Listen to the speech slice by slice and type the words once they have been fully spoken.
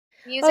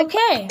Music.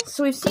 Okay,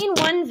 so we've seen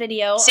one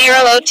video.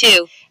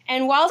 002.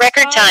 And while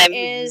Record Sky time,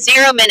 is...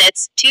 0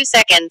 minutes, 2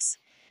 seconds.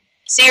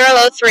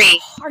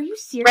 003. Are you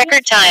serious?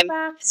 Record time,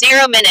 Back?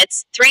 0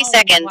 minutes, 3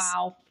 seconds.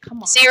 Wow,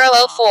 come on.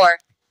 004.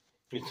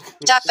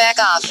 Top back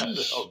off.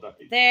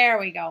 There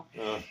we go.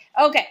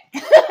 Okay.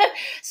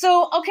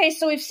 So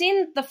we've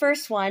seen the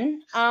first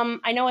one.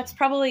 I know it's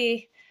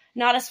probably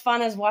not as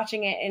fun as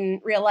watching it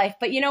in real life,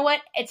 but you know what?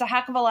 It's a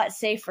heck of a lot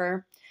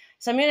safer.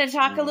 So I'm going to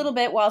talk a little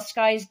bit while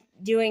Sky's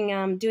doing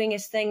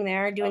his thing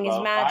there, doing his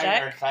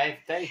magic. Fire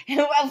safety.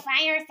 Well,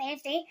 fire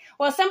safety.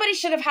 Well, somebody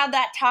should have had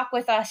that talk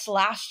with us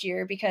last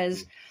year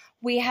because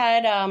we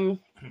had a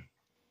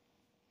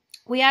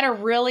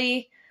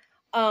really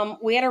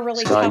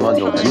Sky tough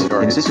Mundo time.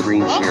 starting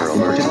screen share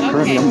alert.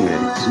 Currently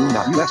unmuted.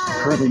 Zoom.us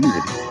currently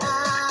muted.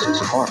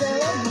 Safari.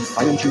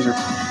 Item chooser.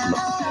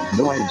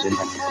 No items in.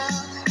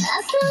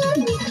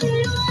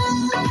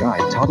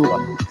 Guide toggle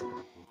button.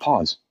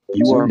 Pause.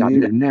 You are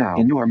muted now.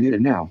 And you are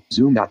muted now.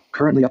 Zoom.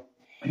 Currently up.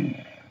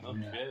 Okay,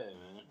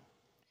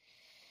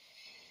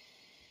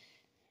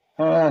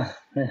 man.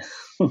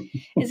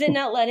 Is it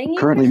not letting you?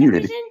 Currently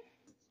muted.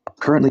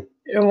 Currently.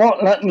 It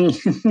won't let me.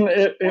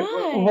 It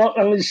won't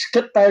let me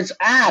skip those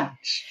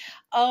ads.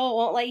 Oh, it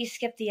won't let you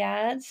skip the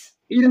ads?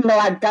 Even though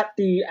I've got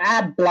the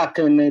ad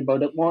blocker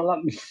enabled, it won't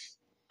let me.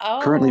 Oh,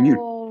 currently mute.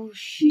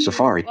 Shoot.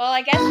 Safari. Well,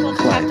 I guess we'll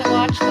just have to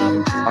watch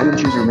them. Item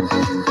chooser.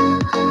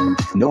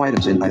 No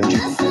items in item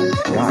chooser.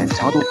 Guide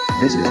toggle.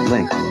 Visited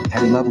link.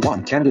 Heading level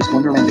 1. Canada's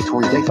Wonderland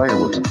Victoria Day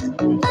fireworks.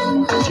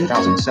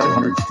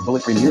 2,700.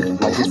 Bullet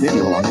premiered. Like this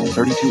video on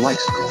 32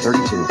 likes.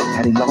 32.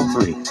 Heading level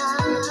 3.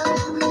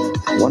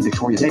 1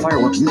 Victoria Day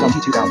fireworks. Use on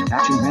T2000.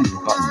 Action menu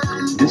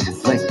button.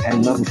 Visit link.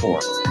 Heading level 4.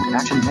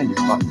 Action menu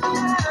button.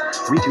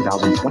 3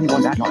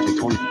 2021 Backyard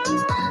Victoria.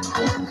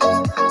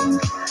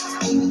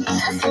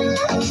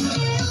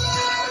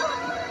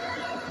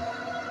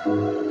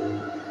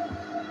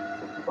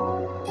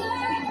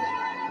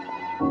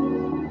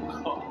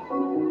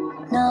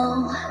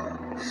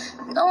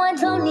 No, I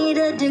don't need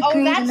a degree.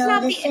 Oh, that's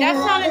not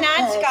an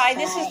ad, Sky.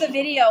 This is the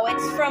video.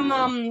 It's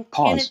from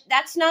Pause.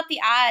 That's not the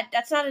ad.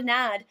 That's not an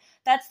ad.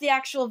 That's the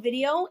actual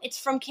video. It's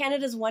from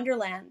Canada's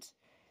Wonderland.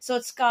 So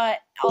it's got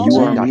all You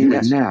the... are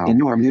muted now. And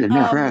you are muted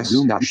now. Press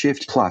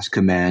Zoom.shift plus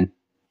command.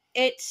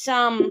 It's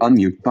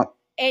Unmute but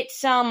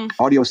it's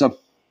audio sub.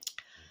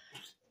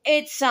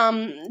 It's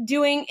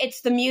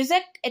it's the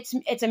music.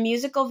 It's a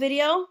musical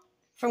video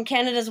from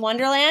Canada's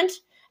Wonderland,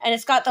 and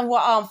it's got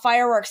the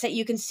fireworks that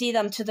you can see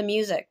them to the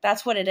music.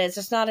 That's what it is.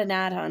 It's not an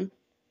ad, hon.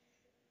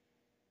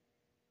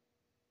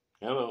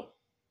 Hello.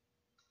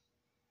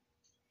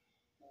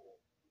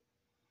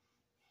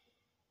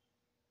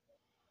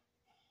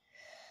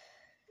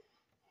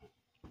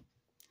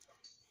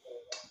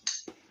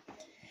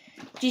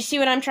 Do you see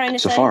what I'm trying to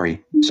say?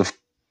 Safari.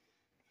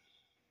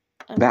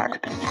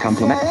 Back.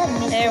 Compliment.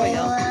 There we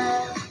go.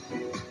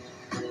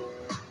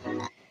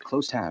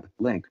 Close tab.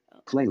 Link.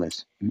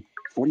 Playlist.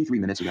 43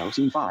 minutes ago.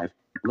 Scene 5.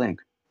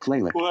 Link.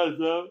 Playlist.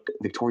 What's up?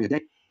 Victoria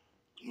Day.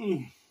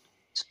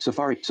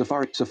 Safari.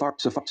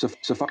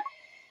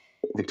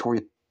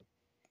 Victoria.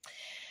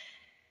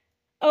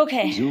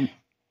 Okay. Zoom.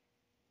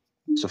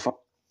 Safari.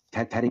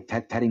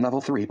 Heading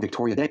level 3.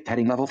 Victoria Day.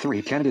 Heading level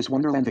 3. Canada's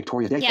Wonderland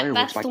Victoria Day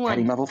fireworks. That's the one.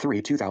 Heading level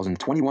 3.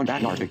 2021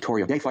 Backyard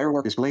Victoria Day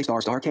firework display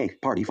star cake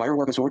party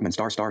firework assortment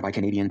star by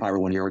Canadian Pyro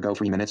 1 year ago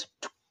 3 minutes.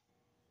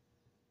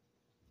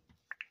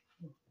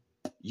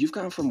 You've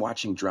gone from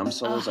watching drum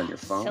solos on your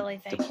phone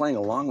to playing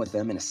along with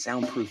them in a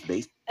soundproof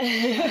bass.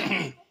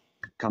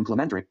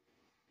 Complimentary.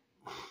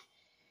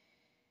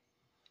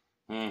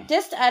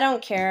 Just, I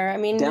don't care. I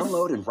mean,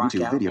 download and rock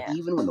YouTube out video.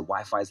 even when the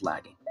Wi-Fi's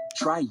lagging.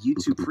 Try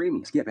YouTube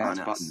Premium. Skip ads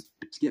on button. us.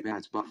 Skip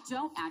ads button.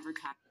 Don't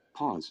advertise.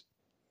 Pause.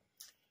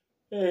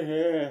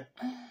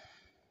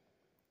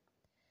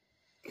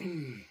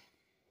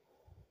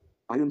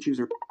 Item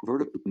chooser.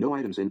 No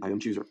items in item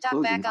chooser. Top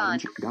Closing back on.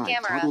 Guide.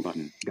 Camera. Toggle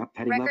button.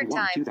 Heading Record level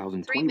 1. time. 3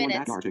 2021 minutes.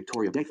 Backyard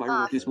Victoria Day firework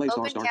Off. display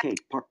star Open cap. cake.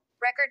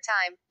 Record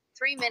time,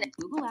 3 minutes.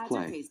 Google Ads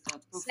Play. or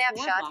Facebook before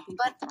Snapshot, blocking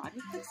but- fraud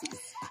with Pixies.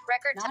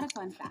 Record Not time. a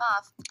fun fact.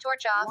 Off.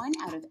 Torch off. 1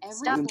 out of every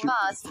Stop. 4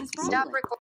 Pause. is Stop fraudulent. recording.